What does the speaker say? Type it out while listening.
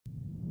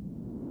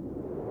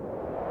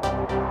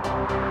Hello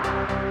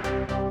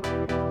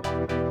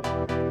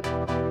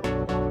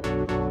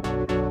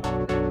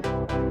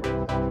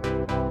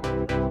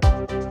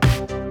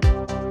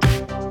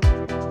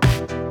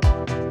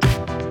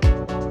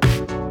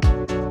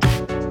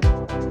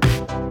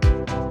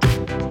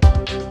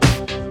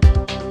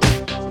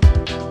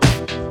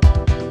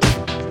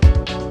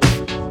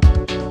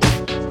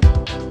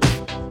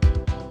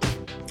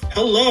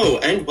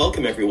and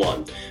welcome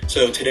everyone.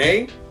 So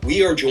today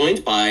we are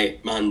joined by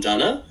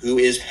Mandana, who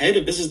is head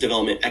of business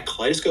development at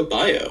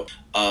Kaleidoscope.bio.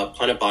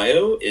 Planet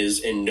Bio is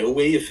in no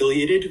way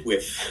affiliated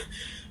with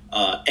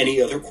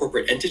any other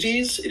corporate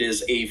entities. It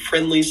is a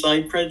friendly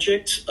side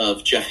project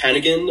of Geof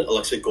Hannigan,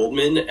 Alexa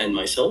Goldman, and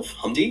myself,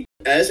 Hamdi.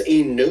 As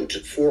a note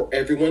for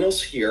everyone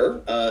else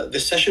here,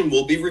 this session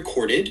will be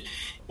recorded.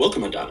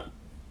 Welcome, Mandana.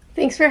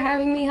 Thanks for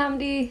having me,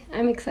 Hamdi.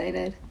 I'm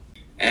excited.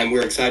 And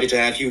we're excited to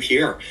have you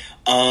here.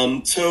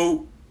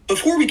 So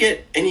before we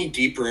get any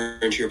deeper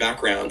into your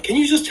background, can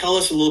you just tell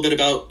us a little bit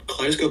about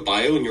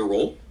Kaleidoscope.bio and your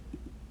role?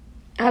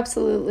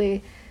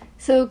 Absolutely.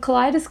 So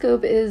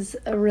Kaleidoscope is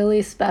a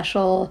really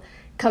special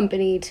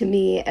company to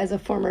me as a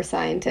former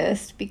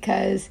scientist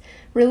because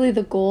really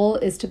the goal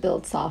is to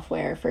build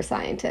software for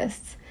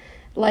scientists.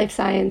 Life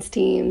science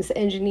teams,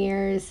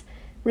 engineers,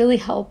 really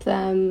help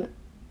them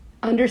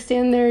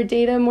understand their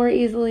data more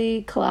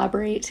easily,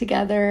 collaborate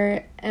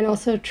together, and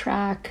also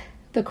track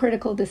the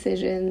critical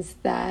decisions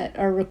that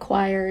are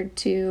required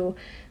to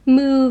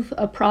move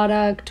a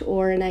product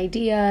or an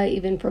idea,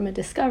 even from a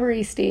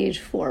discovery stage,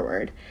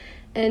 forward.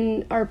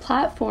 And our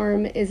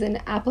platform is an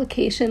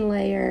application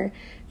layer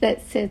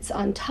that sits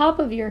on top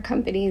of your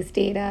company's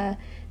data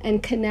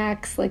and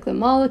connects like the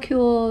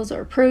molecules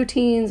or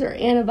proteins or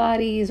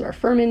antibodies or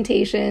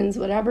fermentations,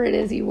 whatever it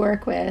is you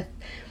work with,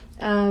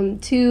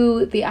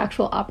 to the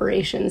actual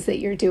operations that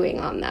you're doing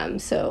on them.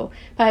 So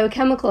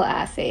biochemical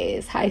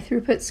assays, high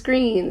throughput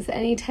screens,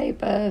 any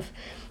type of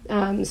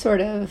sort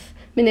of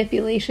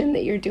manipulation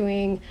that you're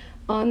doing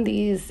on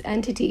these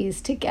entities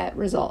to get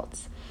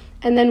results.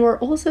 And then we're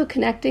also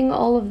connecting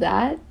all of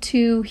that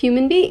to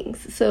human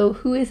beings. So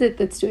who is it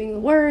that's doing the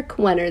work?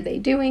 When are they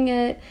doing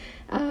it?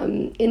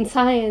 In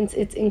science,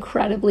 it's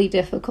incredibly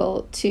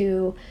difficult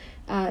to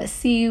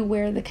see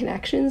where the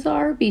connections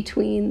are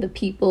between the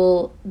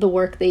people, the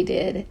work they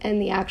did,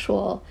 and the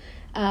actual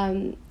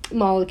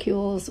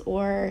molecules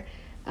or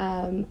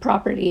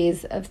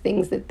properties of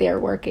things that they're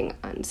working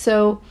on.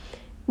 So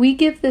we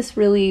give this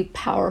really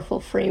powerful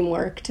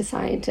framework to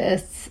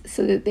scientists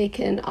so that they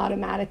can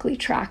automatically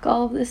track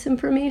all of this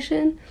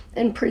information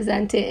and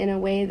present it in a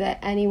way that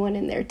anyone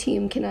in their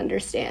team can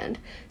understand.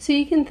 So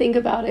you can think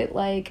about it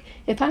like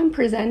if I'm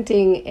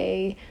presenting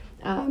a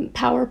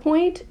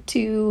PowerPoint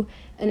to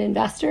an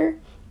investor,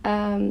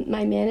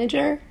 my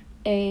manager,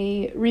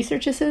 a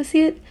research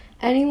associate,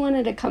 anyone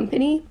at a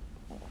company,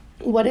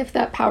 what if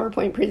that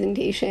PowerPoint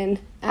presentation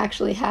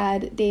actually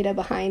had data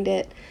behind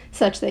it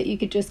such that you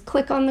could just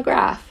click on the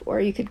graph or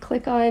you could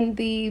click on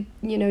the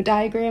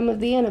diagram of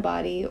the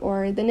antibody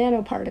or the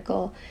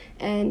nanoparticle,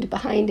 and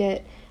behind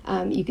it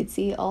you could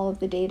see all of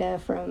the data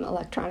from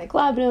electronic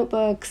lab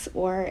notebooks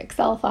or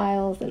Excel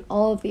files and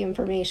all of the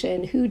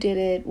information, who did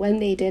it, when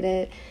they did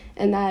it,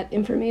 and that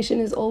information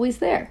is always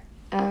there.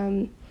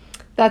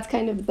 That's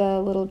kind of the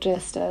little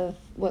gist of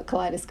what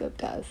Kaleidoscope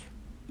does.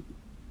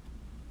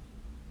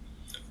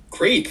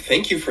 Great,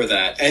 thank you for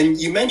that. And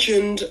you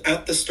mentioned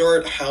at the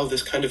start how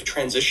this kind of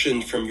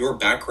transitioned from your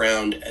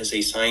background as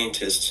a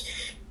scientist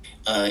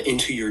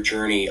into your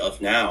journey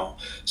of now.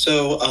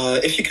 So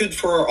if you could,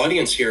 for our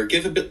audience here,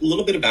 give a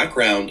little bit of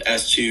background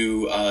as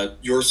to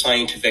your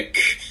scientific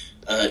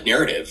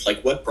narrative,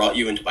 like what brought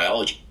you into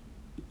biology.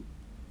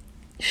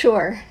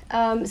 Sure.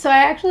 So I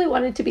actually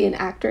wanted to be an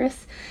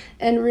actress,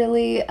 and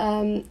really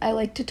I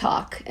like to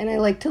talk, and I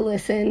like to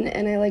listen,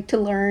 and I like to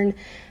learn.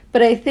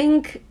 But I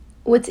think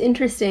what's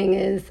interesting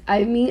is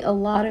I meet a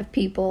lot of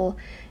people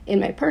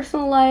in my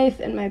personal life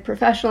and my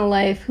professional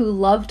life who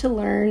love to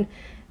learn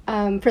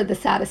for the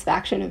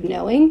satisfaction of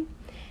knowing.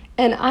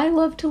 And I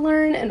love to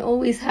learn and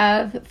always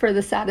have for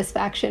the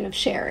satisfaction of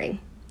sharing.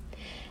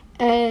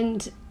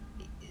 And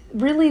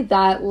really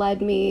that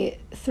led me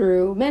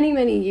through many,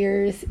 many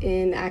years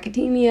in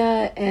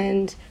academia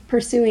and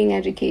pursuing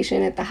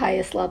education at the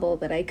highest level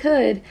that I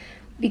could,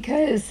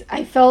 because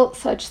I felt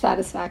such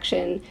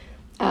satisfaction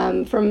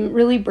from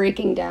really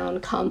breaking down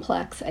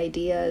complex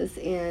ideas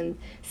and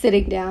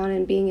sitting down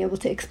and being able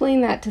to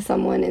explain that to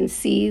someone and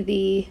see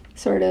the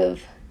sort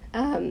of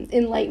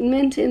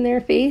enlightenment in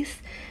their face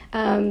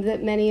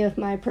that many of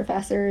my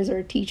professors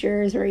or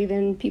teachers or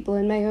even people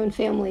in my own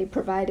family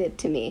provided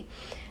to me.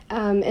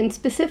 And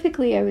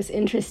specifically, I was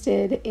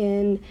interested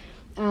in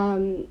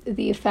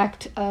the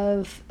effect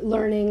of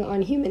learning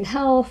on human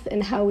health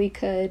and how we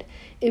could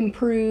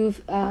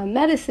improve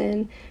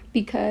medicine,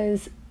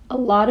 because a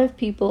lot of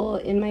people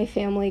in my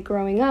family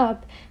growing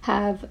up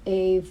have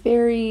a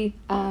very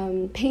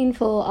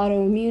painful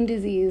autoimmune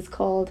disease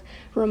called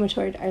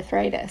rheumatoid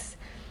arthritis.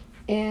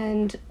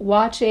 And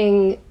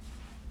watching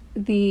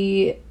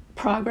the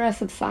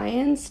progress of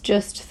science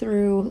just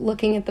through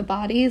looking at the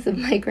bodies of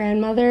my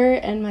grandmother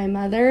and my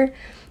mother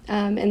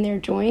and their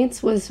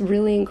joints was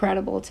really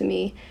incredible to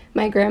me.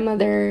 My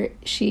grandmother,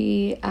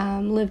 she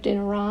lived in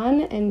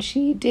Iran, and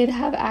she did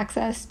have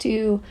access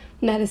to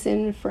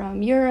medicine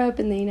from Europe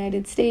and the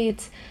United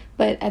States,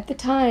 but at the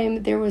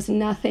time there was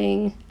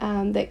nothing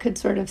that could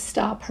sort of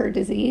stop her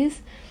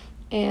disease.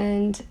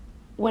 And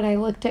when I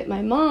looked at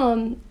my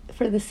mom,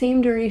 for the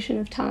same duration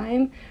of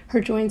time, her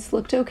joints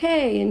looked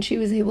okay and she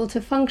was able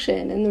to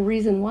function. And the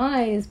reason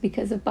why is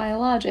because of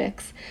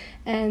biologics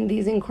and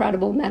these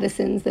incredible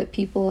medicines that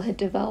people had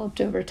developed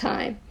over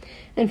time.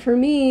 And for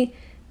me,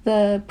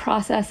 the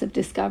process of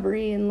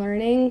discovery and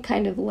learning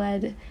kind of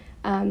led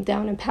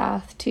down a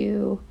path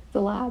to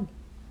the lab.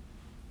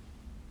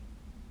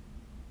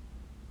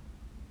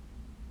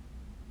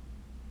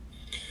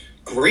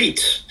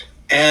 Great.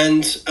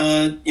 And,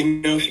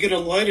 if you could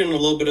enlighten a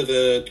little bit of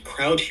the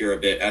crowd here a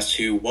bit as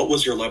to what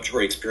was your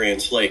laboratory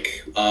experience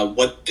like?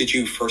 What did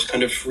you first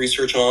kind of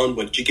research on?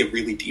 What did you get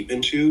really deep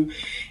into?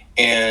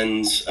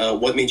 And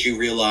what made you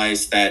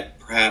realize that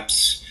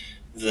perhaps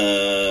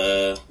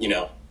the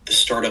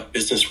startup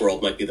business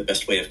world might be the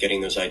best way of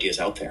getting those ideas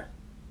out there?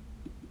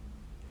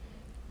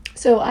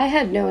 So I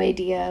had no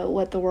idea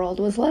what the world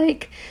was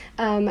like.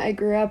 I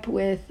grew up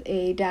with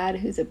a dad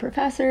who's a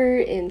professor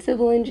in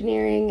civil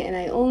engineering, and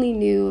I only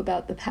knew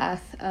about the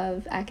path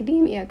of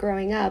academia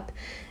growing up.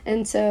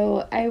 And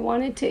so I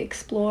wanted to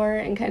explore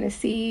and kind of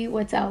see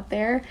what's out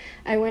there.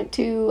 I went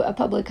to a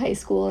public high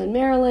school in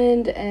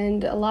Maryland,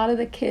 and a lot of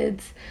the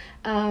kids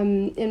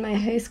in my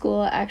high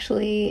school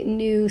actually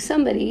knew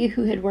somebody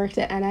who had worked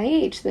at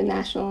NIH, the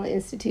National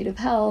Institute of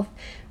Health,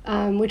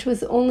 which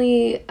was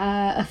only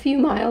a few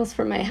miles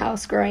from my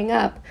house growing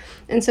up.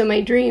 And so my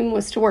dream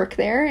was to work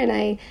there, and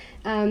I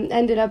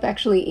ended up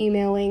actually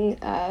emailing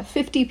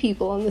 50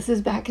 people, and this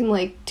is back in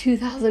like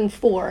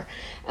 2004,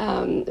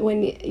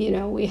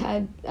 when we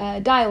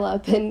had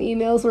dial-up and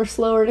emails were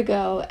slower to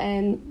go,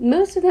 and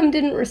most of them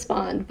didn't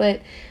respond.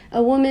 But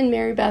a woman,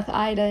 Mary Beth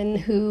Iden,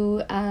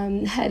 who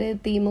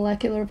headed the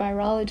molecular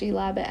virology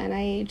lab at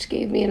NIH,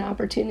 gave me an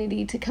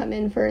opportunity to come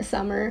in for a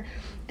summer.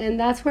 And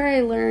that's where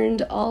I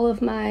learned all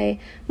of my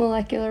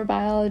molecular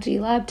biology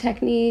lab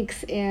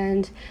techniques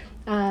and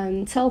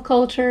cell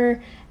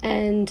culture.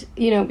 And,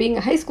 being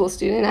a high school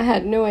student, I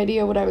had no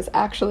idea what I was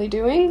actually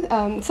doing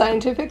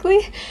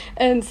scientifically.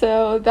 And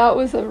so that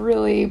was a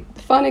really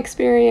fun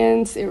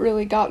experience. It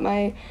really got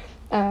my,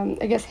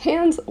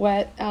 hands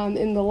wet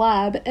in the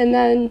lab. And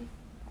then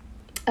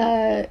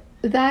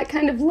that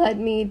kind of led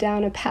me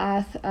down a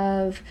path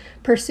of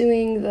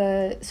pursuing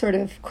the sort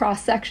of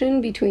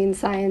cross-section between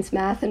science,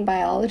 math, and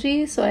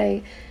biology. So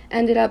I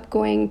ended up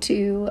going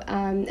to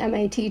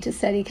MIT to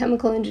study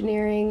chemical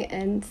engineering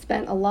and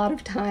spent a lot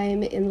of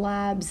time in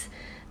labs,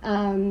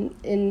 in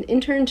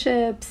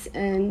internships,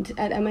 and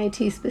at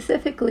MIT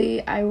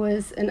specifically, I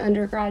was an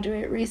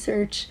undergraduate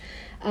research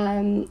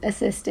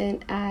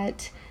assistant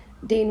at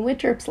Dane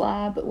Wittrop's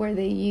lab, where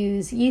they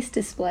use yeast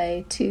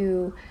display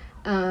to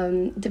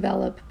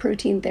develop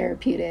protein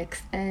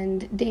therapeutics.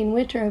 And Dane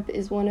Wittrop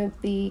is one of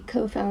the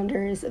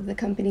co-founders of the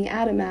company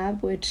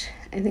Adimab, which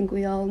I think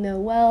we all know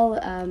well.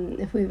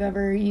 If we've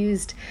ever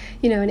used,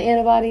 an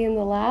antibody in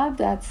the lab,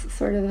 that's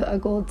sort of a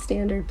gold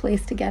standard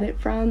place to get it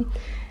from.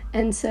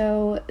 And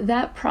so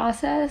that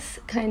process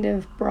kind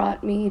of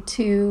brought me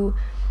to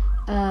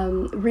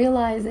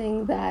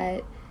realizing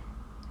that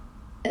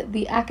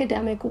the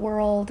academic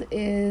world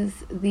is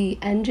the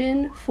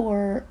engine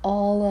for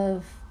all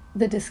of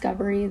the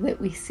discovery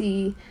that we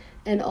see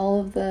and all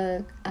of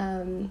the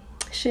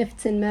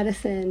shifts in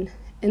medicine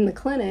in the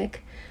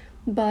clinic,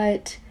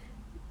 but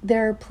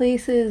there are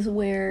places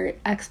where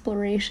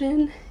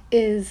exploration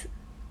is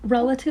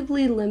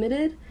relatively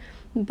limited,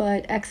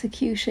 but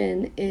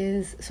execution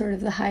is sort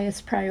of the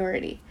highest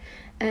priority.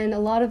 And a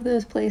lot of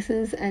those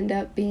places end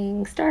up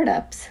being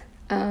startups.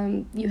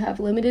 You have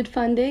limited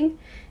funding,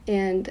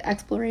 and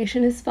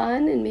exploration is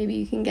fun, and maybe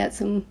you can get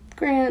some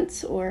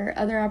grants or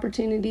other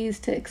opportunities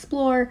to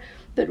explore,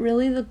 but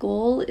really the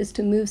goal is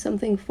to move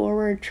something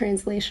forward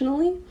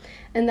translationally,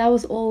 and that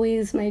was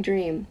always my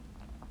dream.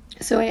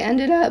 So I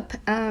ended up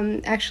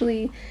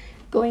actually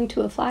going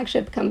to a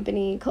flagship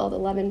company called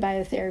 11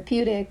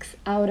 Biotherapeutics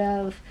out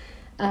of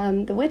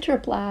the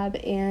Wittrop lab,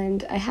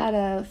 and I had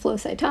a flow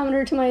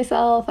cytometer to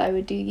myself. I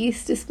would do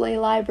yeast display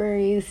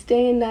libraries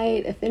day and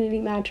night, affinity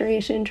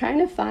maturation, trying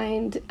to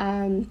find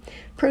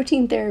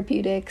protein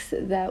therapeutics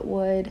that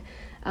would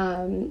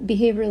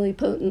behave really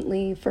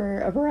potently for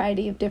a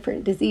variety of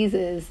different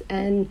diseases.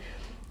 And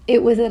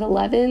it was at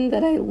 11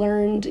 that I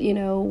learned,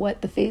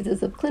 what the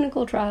phases of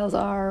clinical trials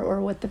are,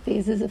 or what the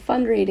phases of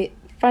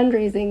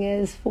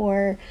fundraising is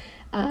for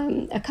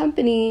a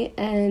company.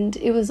 And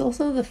it was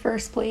also the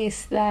first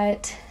place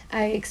that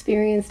I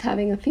experienced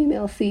having a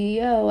female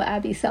CEO.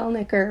 Abby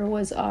Selnicker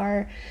was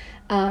our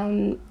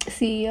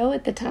CEO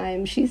at the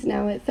time. She's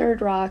now at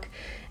Third Rock.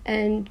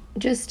 And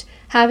just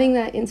having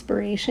that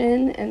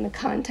inspiration and the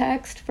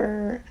context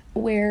for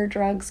where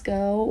drugs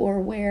go or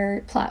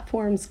where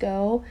platforms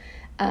go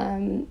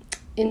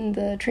in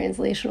the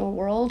translational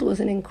world was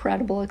an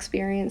incredible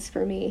experience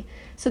for me.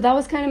 So that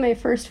was kind of my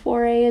first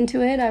foray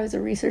into it. I was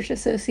a research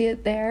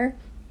associate there,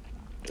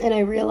 and I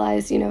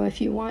realized,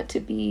 if you want to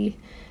be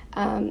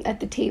at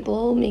the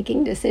table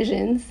making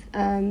decisions,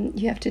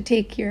 you have to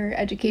take your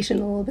education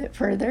a little bit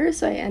further.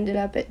 So I ended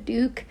up at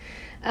Duke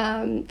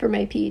for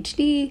my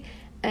PhD,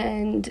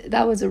 and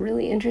that was a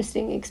really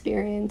interesting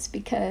experience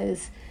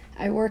because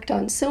I worked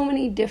on so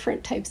many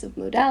different types of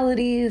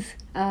modalities.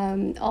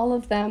 All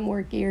of them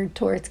were geared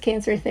towards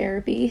cancer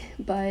therapy,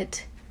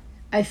 but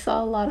I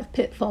saw a lot of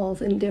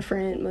pitfalls in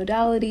different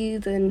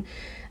modalities, and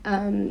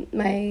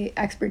my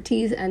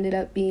expertise ended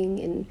up being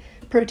in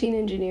protein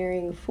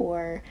engineering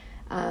for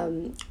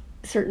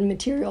certain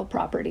material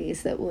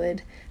properties that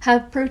would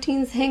have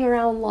proteins hang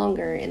around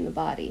longer in the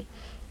body.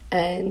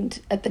 And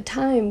at the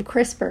time,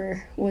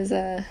 CRISPR was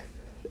a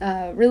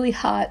really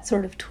hot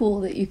sort of tool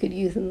that you could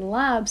use in the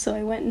lab. So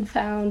I went and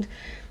found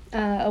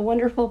a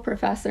wonderful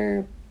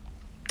professor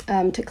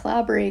to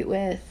collaborate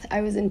with.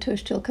 I was in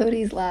Tosh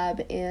Chilcote's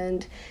lab,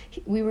 and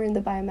we were in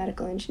the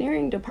biomedical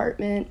engineering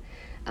department,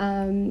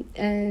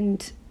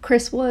 and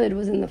Chris Wood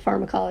was in the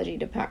pharmacology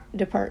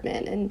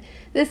department. And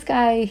this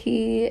guy,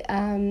 he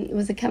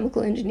was a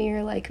chemical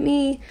engineer like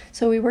me,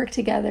 so we worked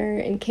together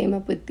and came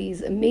up with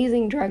these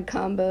amazing drug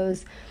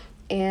combos,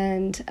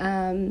 and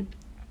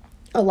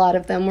a lot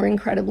of them were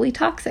incredibly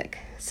toxic.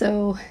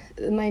 So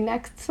my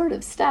next sort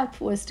of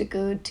step was to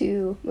go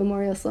to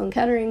Memorial Sloan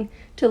Kettering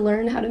to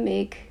learn how to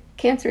make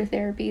cancer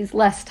therapies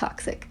less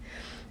toxic.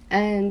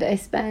 And I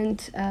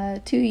spent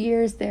 2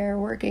 years there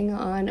working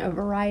on a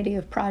variety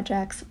of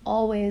projects,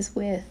 always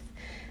with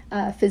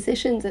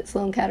physicians at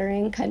Sloan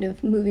Kettering, kind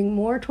of moving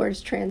more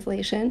towards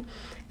translation.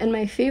 And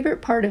my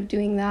favorite part of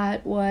doing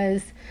that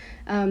was,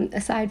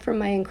 aside from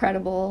my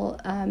incredible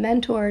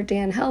mentor,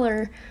 Dan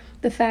Heller,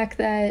 the fact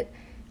that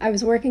I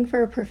was working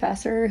for a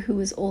professor who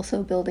was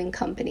also building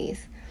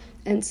companies.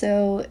 And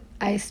so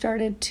I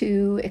started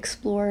to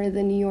explore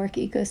the New York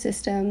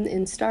ecosystem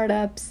in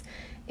startups,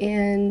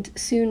 and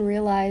soon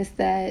realized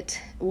that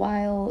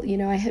while,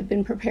 I had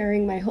been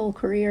preparing my whole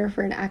career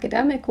for an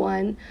academic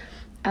one,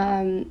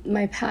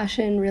 my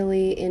passion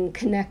really in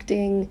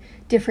connecting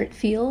different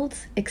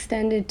fields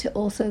extended to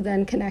also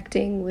then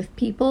connecting with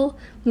people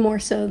more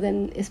so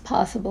than is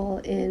possible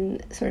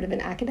in sort of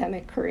an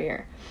academic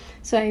career.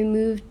 So I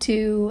moved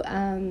to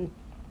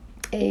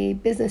a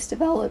business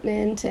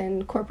development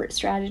and corporate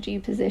strategy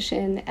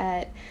position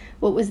at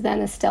what was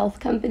then a stealth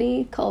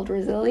company called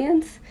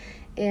Resilience,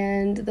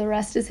 and the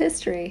rest is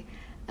history.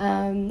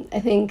 I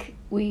think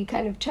we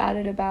kind of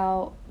chatted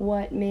about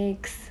what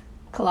makes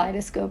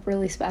Kaleidoscope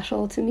really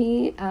special to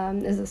me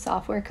as a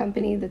software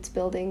company that's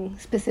building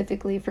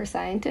specifically for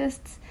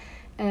scientists.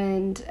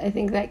 And I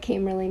think that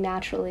came really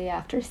naturally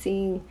after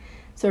seeing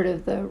sort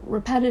of the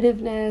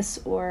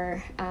repetitiveness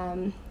or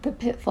the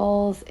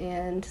pitfalls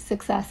and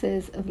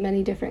successes of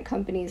many different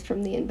companies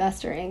from the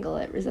investor angle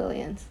at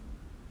Resilience.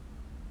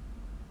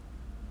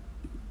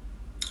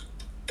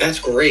 That's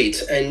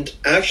great. And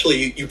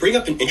actually, you bring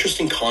up an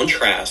interesting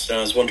contrast, and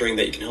I was wondering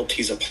that you can help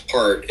tease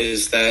apart,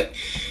 is that,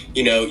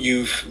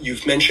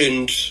 you've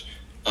mentioned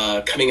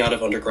coming out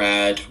of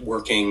undergrad,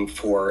 working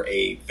for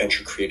a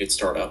venture-created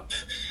startup,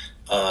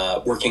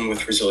 working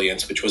with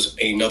Resilience, which was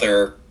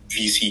another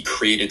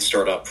VC-created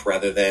startup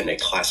rather than a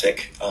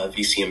classic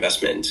VC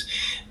investment.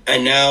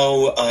 And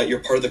now you're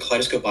part of the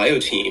Kaleidoscope.bio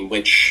team,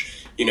 which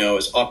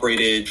is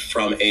operated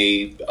from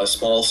a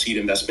small seed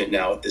investment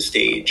now at this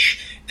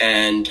stage,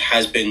 and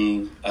has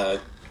been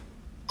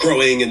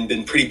growing and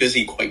been pretty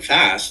busy quite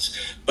fast.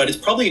 But it's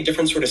probably a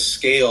different sort of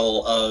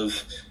scale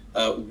of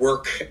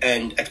work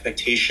and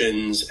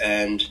expectations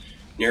and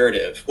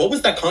narrative. What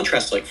was that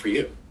contrast like for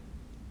you?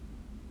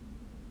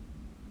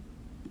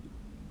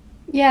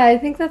 Yeah, I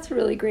think that's a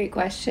really great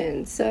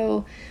question.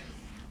 So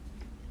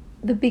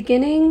the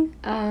beginning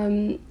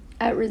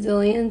at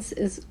Resilience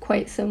is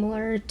quite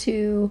similar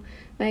to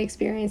my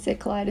experience at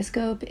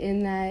Kaleidoscope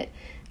in that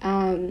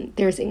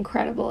there's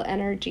incredible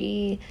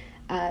energy.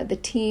 The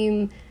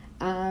team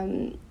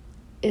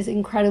is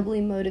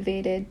incredibly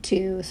motivated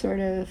to sort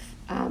of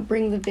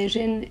bring the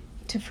vision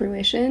to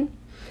fruition.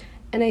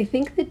 And I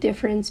think the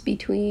difference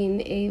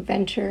between a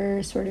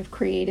venture sort of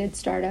created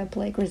startup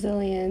like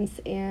Resilience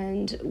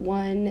and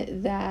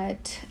one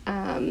that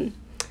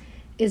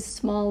is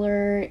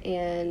smaller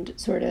and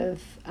sort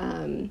of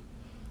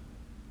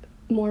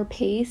more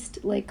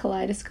paced like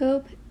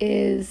Kaleidoscope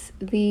is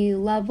the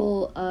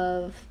level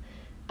of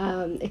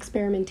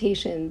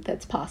experimentation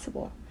that's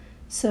possible.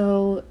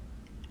 So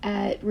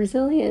at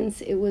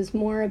Resilience, it was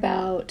more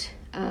about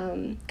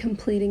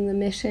completing the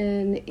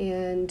mission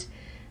and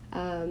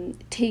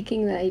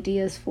taking the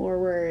ideas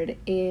forward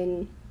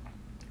in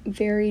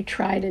very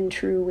tried and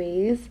true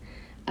ways.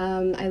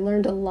 I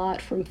learned a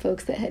lot from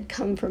folks that had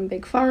come from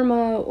big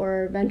pharma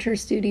or venture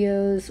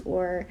studios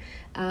or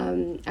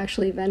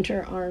actually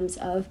venture arms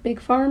of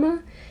big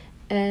pharma.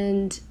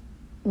 And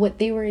what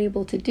they were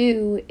able to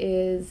do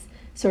is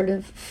sort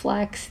of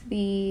flex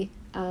the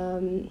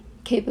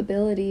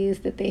capabilities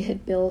that they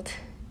had built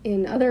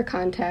in other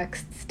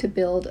contexts to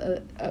build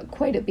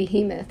quite a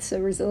behemoth. So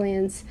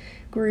Resilience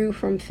grew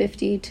from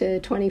 50 to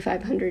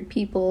 2,500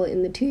 people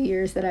in the 2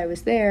 years that I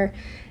was there.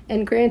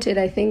 And granted,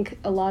 I think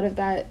a lot of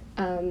that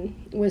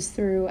was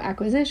through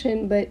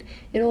acquisition, but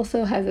it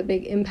also has a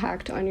big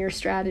impact on your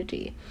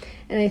strategy.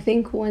 And I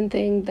think one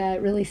thing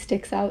that really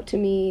sticks out to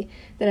me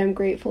that I'm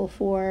grateful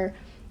for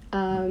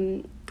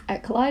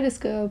at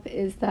Kaleidoscope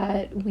is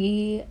that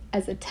we,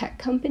 as a tech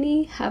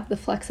company, have the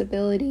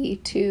flexibility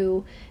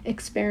to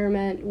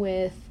experiment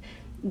with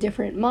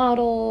different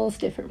models,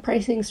 different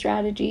pricing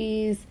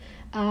strategies.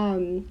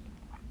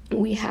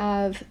 We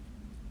have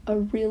a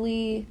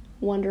really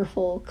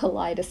wonderful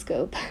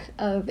kaleidoscope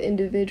of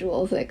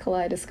individuals at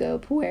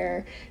Kaleidoscope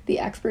where the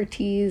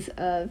expertise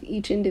of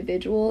each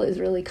individual is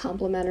really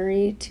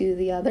complementary to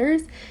the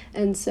others.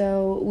 And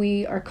so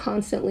we are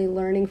constantly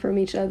learning from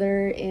each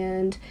other.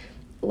 And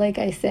like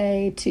I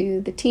say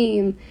to the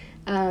team,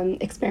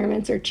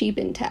 experiments are cheap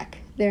in tech.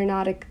 They're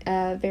not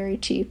very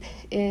cheap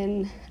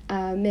in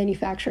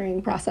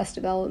manufacturing, process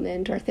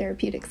development, or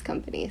therapeutics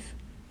companies.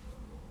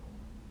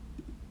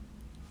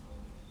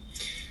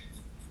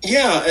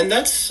 Yeah, and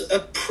that's a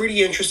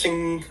pretty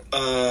interesting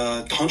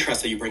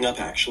contrast that you bring up,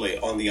 actually,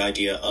 on the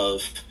idea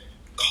of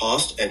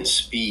cost and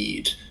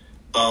speed.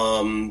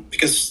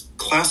 Because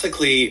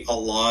classically, a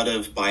lot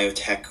of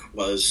biotech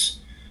was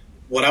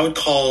what I would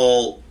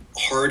call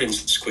hard and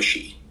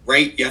squishy,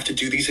 right? You have to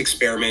do these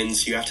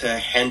experiments, you have to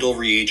handle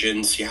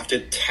reagents, you have to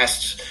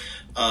test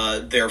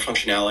their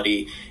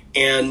functionality.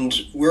 And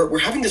we're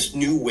having this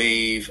new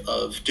wave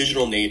of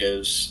digital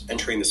natives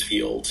entering this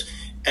field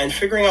and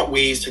figuring out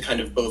ways to kind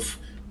of both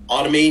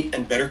automate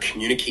and better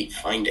communicate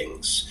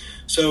findings.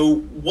 So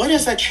what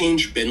has that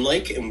change been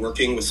like in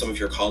working with some of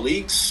your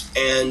colleagues,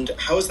 and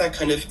how has that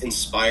kind of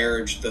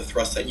inspired the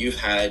thrust that you've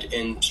had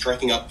in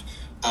striking up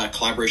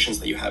collaborations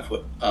that you have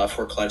with,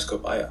 for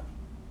Kaleidoscope.bio?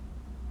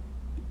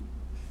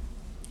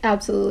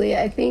 Absolutely.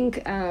 I think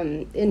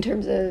in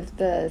terms of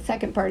the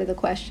second part of the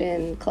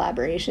question,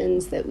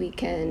 collaborations that we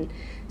can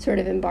sort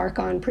of embark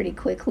on pretty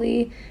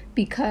quickly,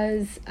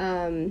 because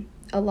a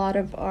lot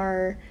of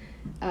our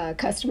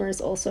customers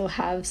also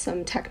have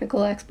some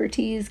technical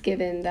expertise,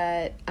 given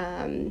that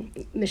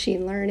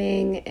machine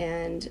learning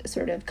and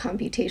sort of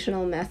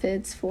computational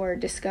methods for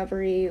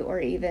discovery or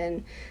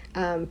even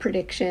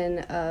prediction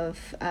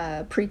of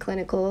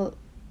preclinical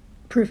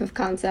proof of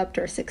concept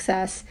or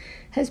success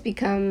has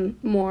become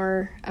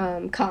more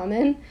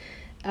common.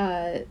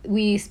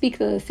 We speak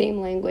the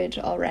same language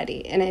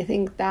already, and I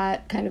think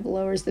that kind of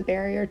lowers the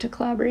barrier to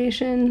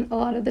collaboration a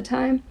lot of the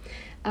time.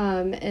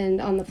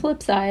 And on the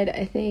flip side,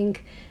 I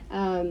think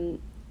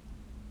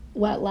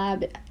wet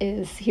lab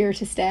is here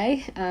to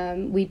stay.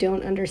 We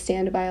don't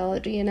understand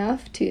biology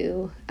enough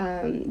to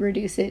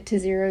reduce it to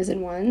zeros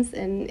and ones,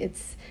 and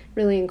it's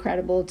really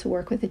incredible to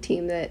work with a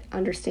team that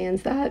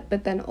understands that,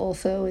 but then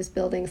also is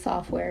building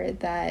software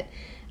that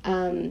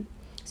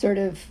sort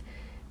of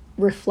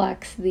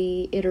reflects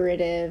the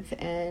iterative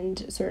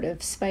and sort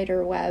of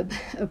spider web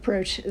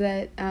approach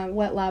that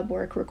wet lab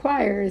work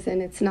requires,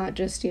 and it's not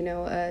just,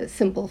 a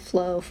simple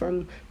flow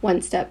from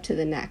one step to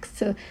the next.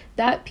 So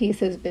that piece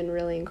has been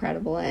really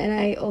incredible, and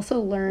I also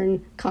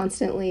learn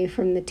constantly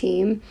from the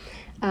team.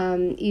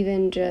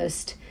 Even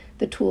just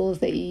the tools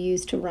that you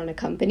use to run a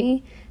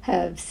company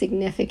have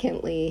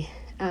significantly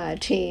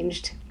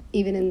changed,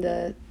 even in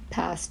the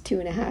past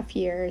 2.5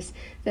 years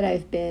that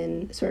I've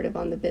been sort of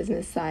on the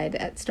business side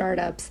at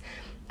startups.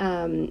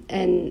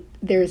 And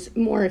there's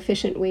more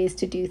efficient ways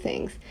to do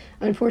things.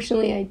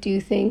 Unfortunately, I do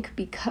think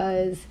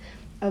because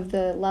of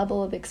the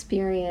level of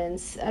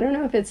experience, I don't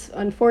know if it's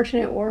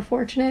unfortunate or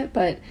fortunate,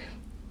 but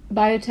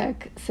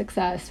biotech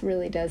success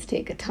really does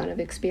take a ton of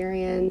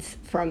experience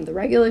from the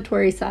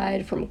regulatory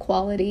side, from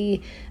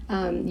quality.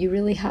 You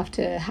really have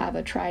to have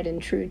a tried and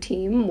true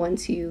team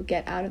once you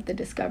get out of the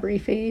discovery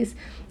phase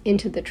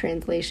into the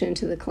translation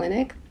to the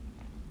clinic.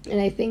 And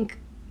I think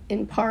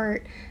in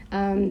part,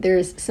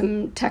 there's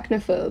some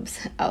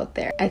technophobes out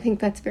there. I think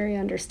that's very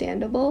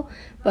understandable,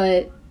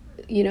 but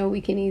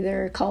we can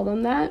either call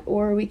them that,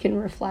 or we can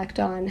reflect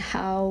on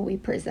how we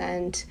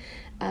present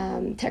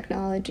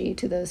technology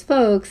to those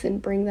folks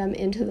and bring them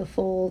into the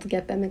fold,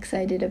 get them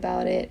excited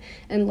about it,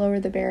 and lower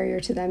the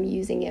barrier to them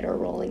using it or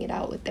rolling it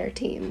out with their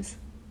teams.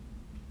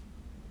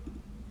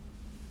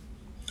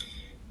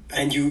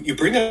 And you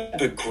bring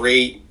up a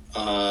great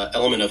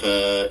element of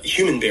a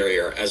human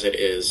barrier, as it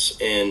is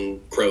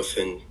in growth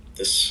in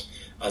this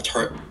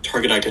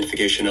target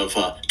identification of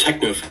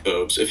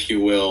technophobes, if you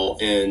will,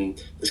 in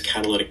this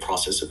catalytic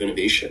process of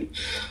innovation.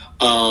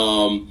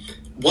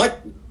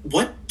 What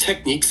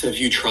techniques have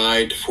you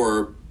tried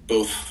for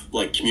both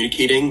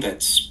communicating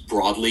that's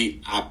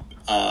broadly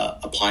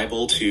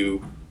applicable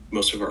to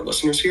most of our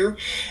listeners here,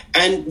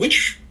 and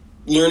which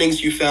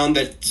learnings you found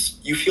that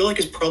you feel like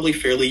is probably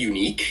fairly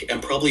unique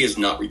and probably is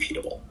not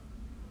repeatable?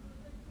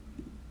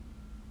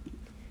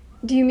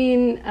 Do you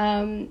mean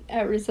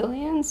at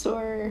Resilience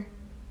or?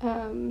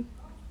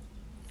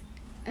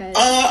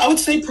 I would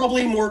say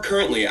probably more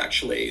currently,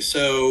 actually.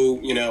 So,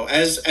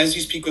 as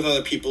you speak with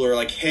other people who are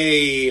like,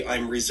 hey,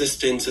 I'm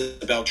resistant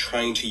about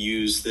trying to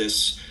use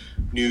this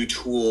new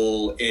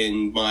tool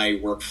in my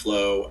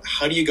workflow,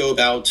 how do you go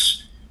about,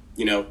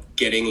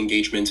 getting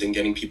engagement and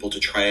getting people to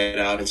try it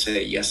out and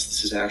say, yes,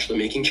 this is actually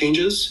making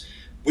changes?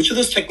 Which of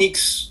those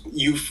techniques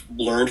you've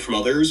learned from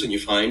others and you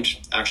find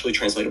actually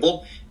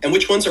translatable? And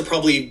which ones are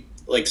probably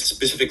like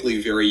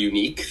specifically very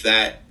unique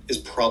that is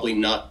probably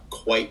not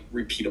quite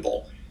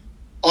repeatable?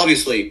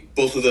 Obviously,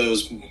 both of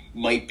those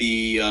might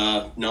be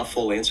not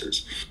full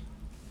answers.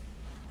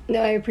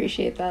 No, I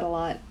appreciate that a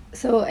lot.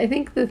 So I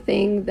think the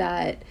thing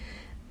that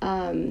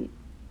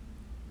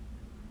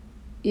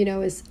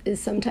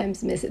is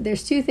sometimes missing.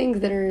 There's two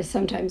things that are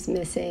sometimes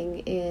missing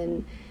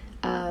in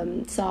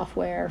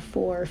software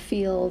for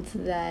fields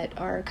that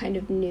are kind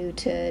of new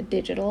to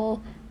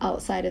digital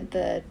outside of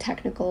the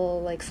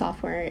technical, like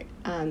software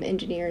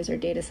engineers or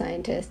data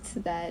scientists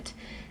that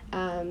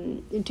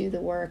do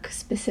the work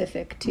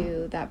specific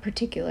to that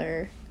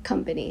particular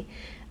company.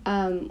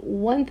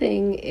 One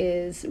thing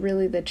is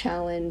really the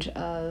challenge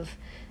of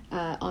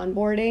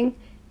onboarding,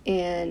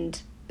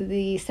 and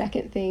the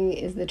second thing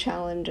is the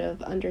challenge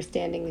of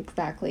understanding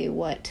exactly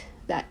what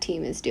that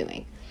team is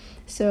doing.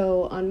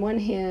 So on one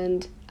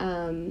hand,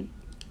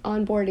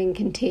 onboarding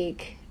can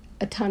take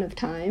a ton of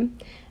time.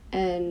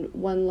 And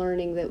one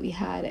learning that we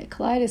had at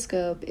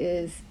Kaleidoscope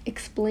is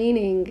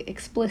explaining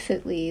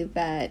explicitly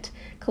that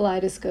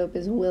Kaleidoscope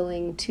is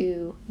willing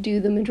to do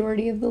the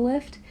majority of the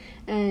lift,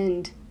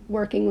 and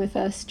working with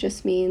us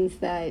just means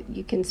that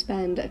you can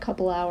spend a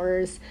couple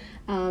hours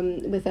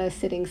with us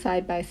sitting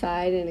side by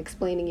side and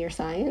explaining your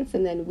science,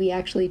 and then we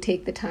actually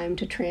take the time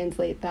to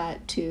translate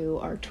that to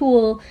our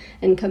tool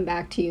and come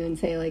back to you and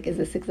say, like, is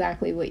this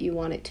exactly what you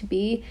want it to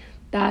be?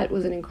 That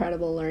was an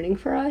incredible learning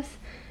for us.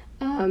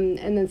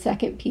 And then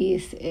second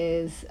piece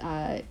is,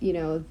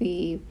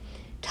 the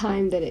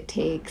time that it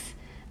takes.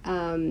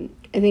 I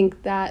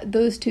think that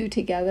those two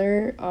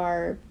together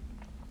are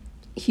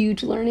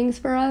huge learnings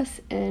for us,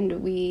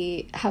 and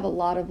we have a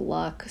lot of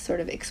luck sort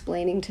of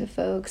explaining to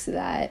folks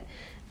that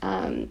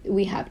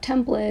we have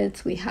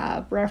templates, we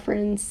have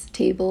reference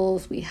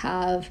tables, we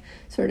have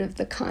sort of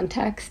the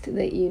context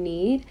that you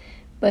need,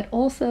 but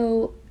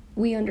also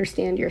we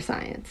understand your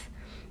science.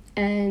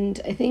 And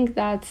I think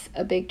that's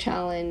a big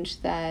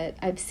challenge that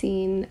I've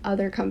seen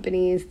other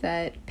companies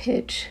that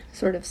pitch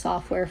sort of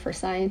software for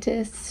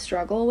scientists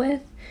struggle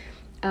with.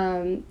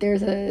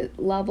 There's a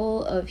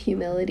level of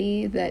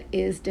humility that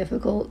is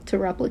difficult to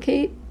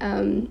replicate,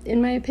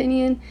 in my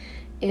opinion,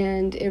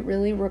 and it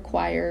really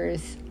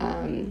requires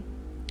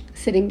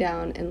sitting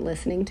down and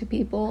listening to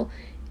people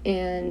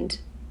and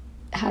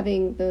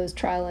having those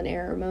trial and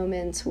error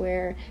moments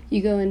where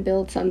you go and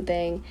build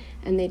something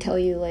and they tell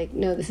you, like,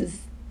 no, this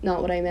is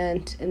not what I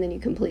meant, and then you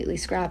completely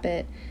scrap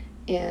it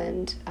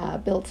and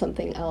build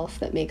something else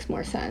that makes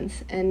more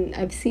sense. And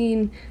I've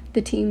seen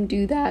the team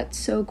do that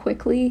so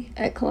quickly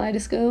at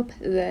Kaleidoscope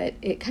that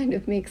it kind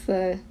of makes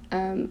the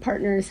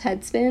partners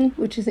head spin,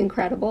 which is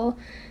incredible.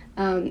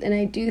 And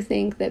I do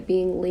think that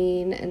being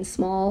lean and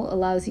small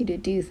allows you to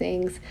do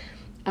things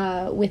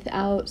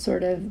without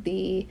sort of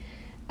the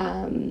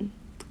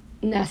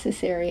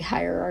necessary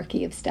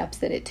hierarchy of steps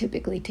that it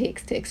typically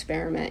takes to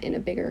experiment in a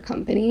bigger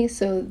company.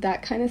 So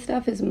that kind of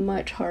stuff is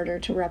much harder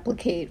to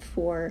replicate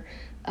for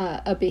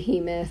a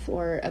behemoth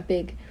or a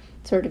big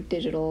sort of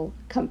digital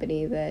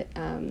company that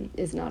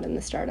is not in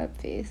the startup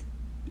phase.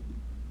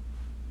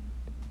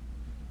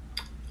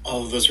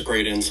 Oh, those are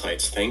great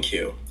insights. Thank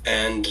you.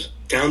 And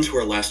down to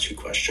our last two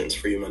questions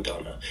for you,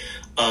 Mandana.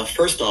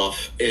 First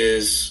off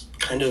is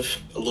kind of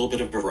a little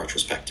bit of a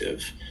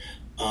retrospective.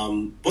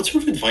 What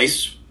sort of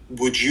advice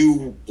would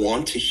you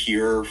want to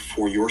hear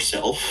for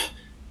yourself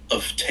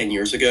of 10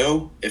 years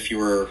ago if you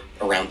were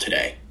around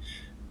today?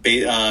 To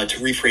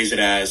rephrase it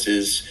as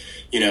is,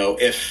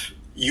 if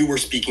you were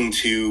speaking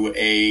to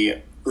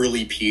a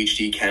early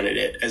PhD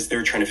candidate as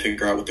they're trying to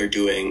figure out what they're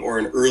doing, or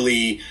an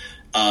early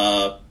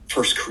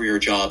first career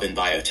job in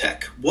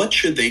biotech, what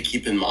should they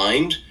keep in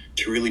mind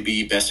to really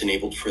be best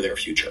enabled for their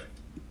future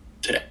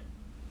today?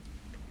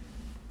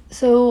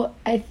 So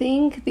I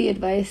think the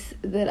advice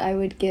that I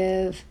would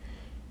give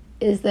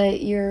is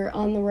that you're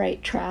on the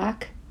right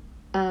track,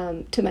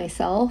 to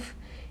myself,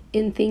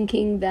 in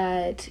thinking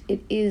that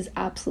it is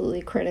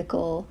absolutely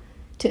critical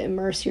to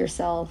immerse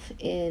yourself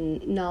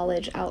in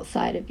knowledge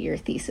outside of your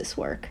thesis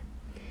work.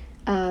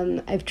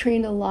 I've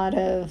trained a lot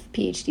of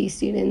PhD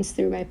students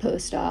through my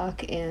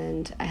postdoc,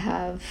 and I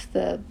have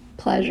the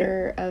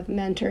pleasure of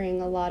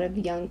mentoring a lot of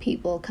young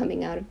people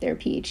coming out of their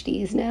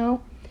PhDs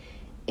now.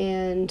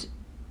 And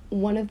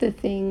one of the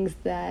things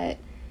that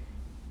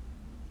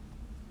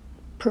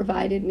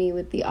provided me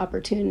with the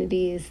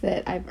opportunities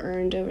that I've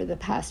earned over the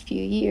past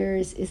few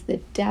years is the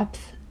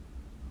depth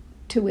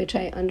to which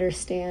I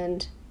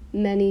understand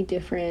many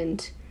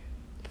different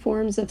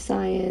forms of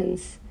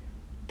science,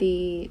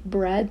 the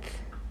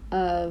breadth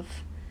of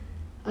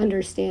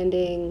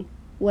understanding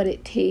what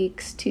it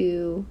takes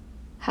to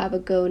have a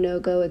go,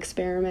 no-go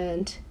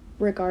experiment,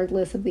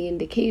 regardless of the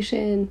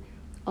indication,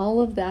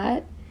 all of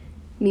that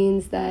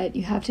means that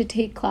you have to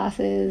take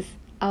classes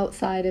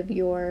outside of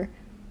your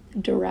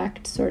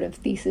direct sort of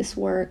thesis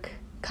work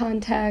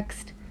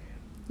context.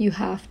 You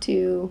have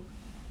to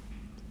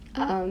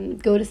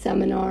go to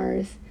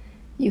seminars.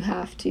 You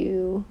have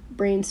to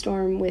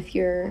brainstorm with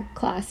your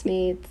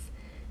classmates.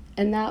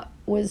 And that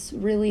was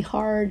really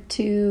hard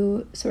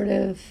to sort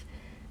of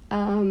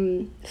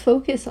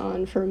focus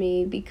on for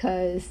me,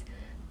 because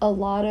a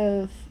lot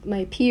of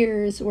my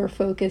peers were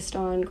focused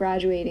on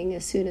graduating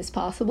as soon as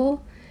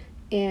possible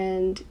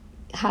and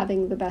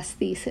having the best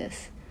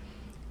thesis.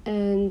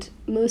 And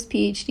most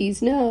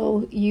PhDs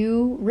know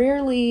you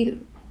rarely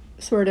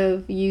sort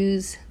of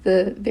use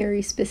the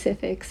very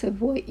specifics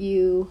of what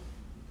you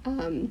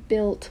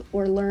built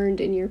or learned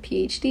in your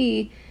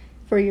PhD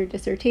for your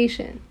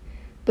dissertation,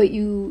 but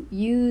you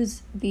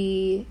use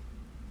the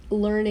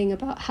learning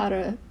about how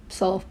to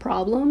solve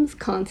problems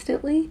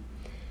constantly.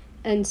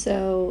 And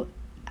so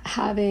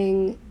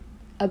having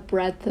a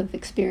breadth of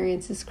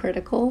experience is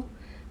critical.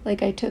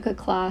 Like, I took a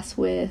class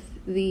with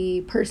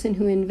the person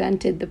who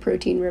invented the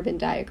protein ribbon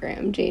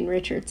diagram, Jane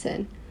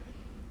Richardson.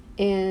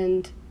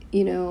 And,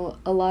 you know,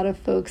 a lot of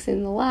folks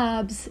in the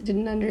labs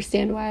didn't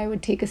understand why I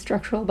would take a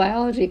structural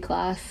biology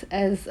class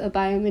as a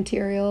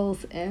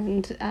biomaterials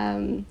and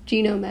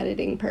genome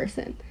editing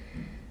person.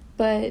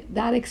 But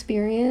that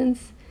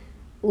experience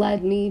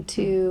led me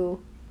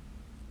to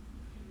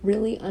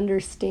really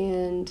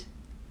understand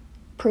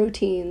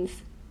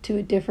proteins to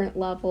a different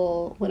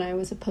level when I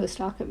was a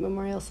postdoc at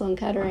Memorial Sloan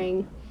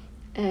Kettering.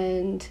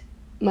 And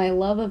my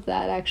love of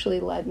that actually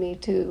led me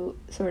to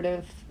sort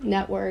of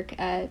network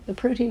at the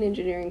protein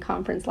engineering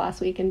conference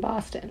last week in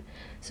Boston.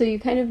 So you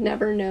kind of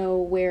never know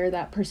where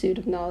that pursuit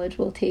of knowledge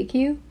will take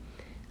you.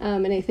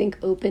 And I think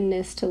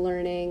openness to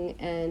learning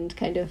and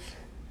kind of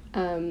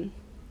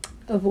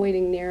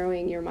avoiding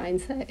narrowing your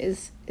mindset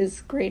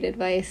is great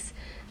advice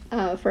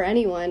for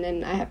anyone,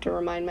 and I have to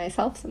remind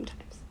myself sometimes.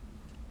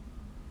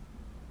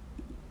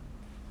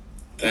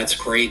 That's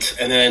great.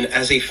 And then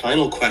as a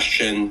final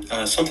question,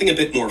 something a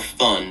bit more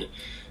fun,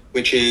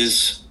 which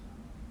is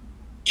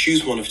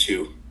choose one of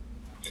two.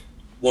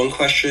 One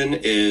question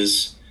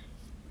is,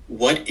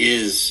 what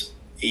is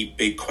a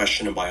big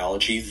question in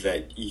biology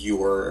that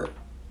you're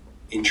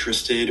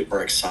interested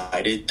or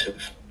excited to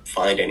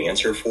find an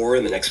answer for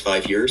in the next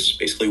 5 years?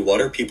 Basically,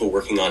 what are people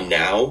working on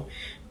now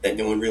that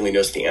no one really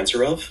knows the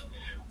answer of?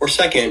 Or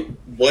second,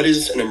 what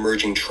is an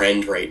emerging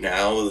trend right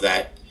now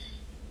that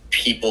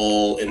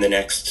people in the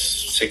next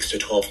 6 to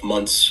 12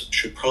 months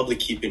should probably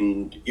keep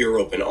an ear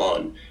open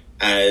on,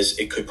 as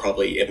it could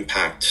probably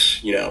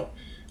impact,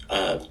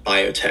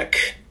 biotech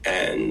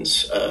and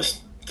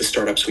the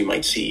startups we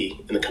might see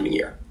in the coming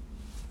year?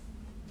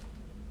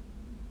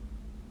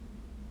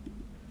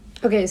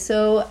 Okay,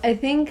 so I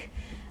think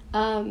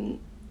in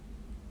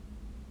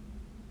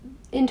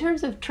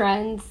terms of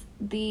trends,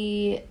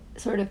 the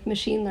sort of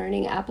machine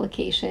learning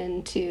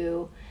application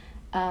to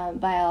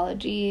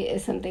biology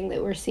is something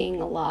that we're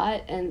seeing a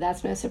lot, and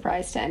that's no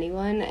surprise to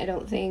anyone. I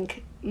don't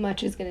think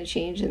much is going to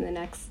change in the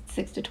next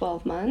 6 to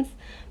 12 months,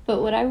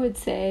 but what I would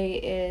say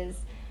is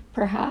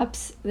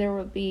perhaps there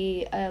will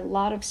be a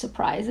lot of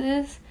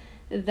surprises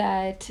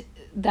that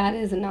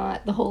is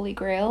not the holy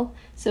grail.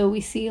 So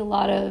we see a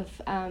lot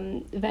of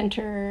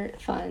venture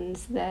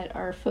funds that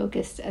are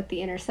focused at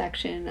the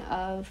intersection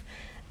of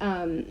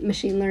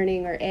machine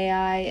learning or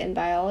AI and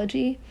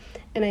biology,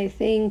 and I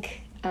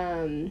think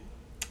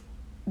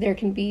there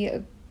can be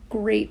a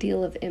great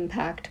deal of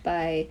impact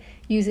by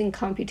using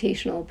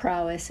computational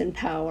prowess and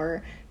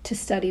power to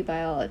study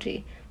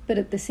biology. But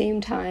at the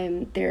same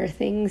time, there are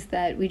things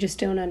that we just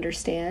don't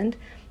understand.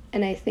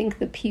 And I think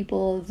the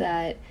people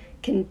that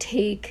can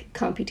take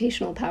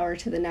computational power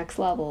to the next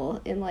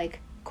level in like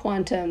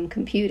quantum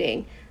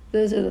computing,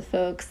 those are the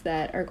folks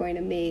that are going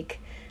to make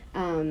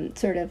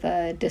sort of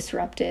a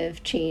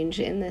disruptive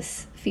change in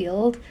this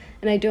field.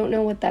 And I don't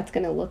know what that's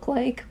going to look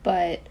like,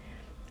 but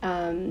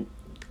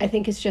I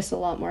think it's just a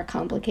lot more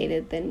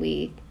complicated than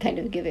we kind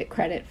of give it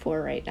credit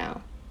for right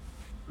now.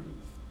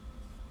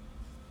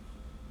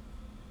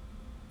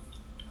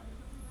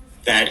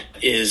 That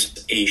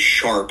is a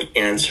sharp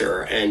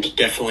answer, and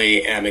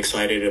definitely am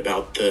excited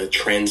about the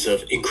trends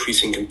of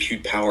increasing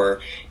compute power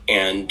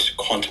and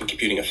quantum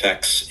computing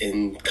effects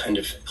in kind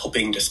of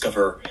helping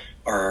discover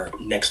our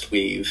next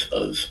wave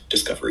of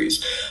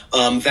discoveries.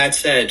 That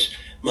said,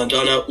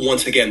 Mandana,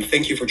 once again,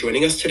 thank you for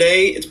joining us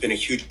today. It's been a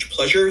huge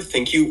pleasure.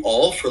 Thank you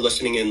all for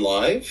listening in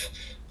live.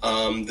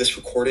 This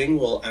recording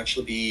will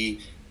actually be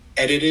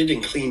edited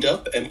and cleaned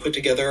up and put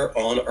together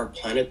on our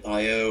Planet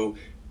Bio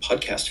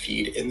podcast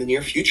feed in the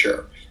near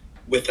future.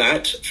 With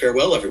that,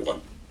 farewell,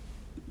 everyone.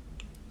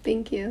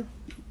 Thank you.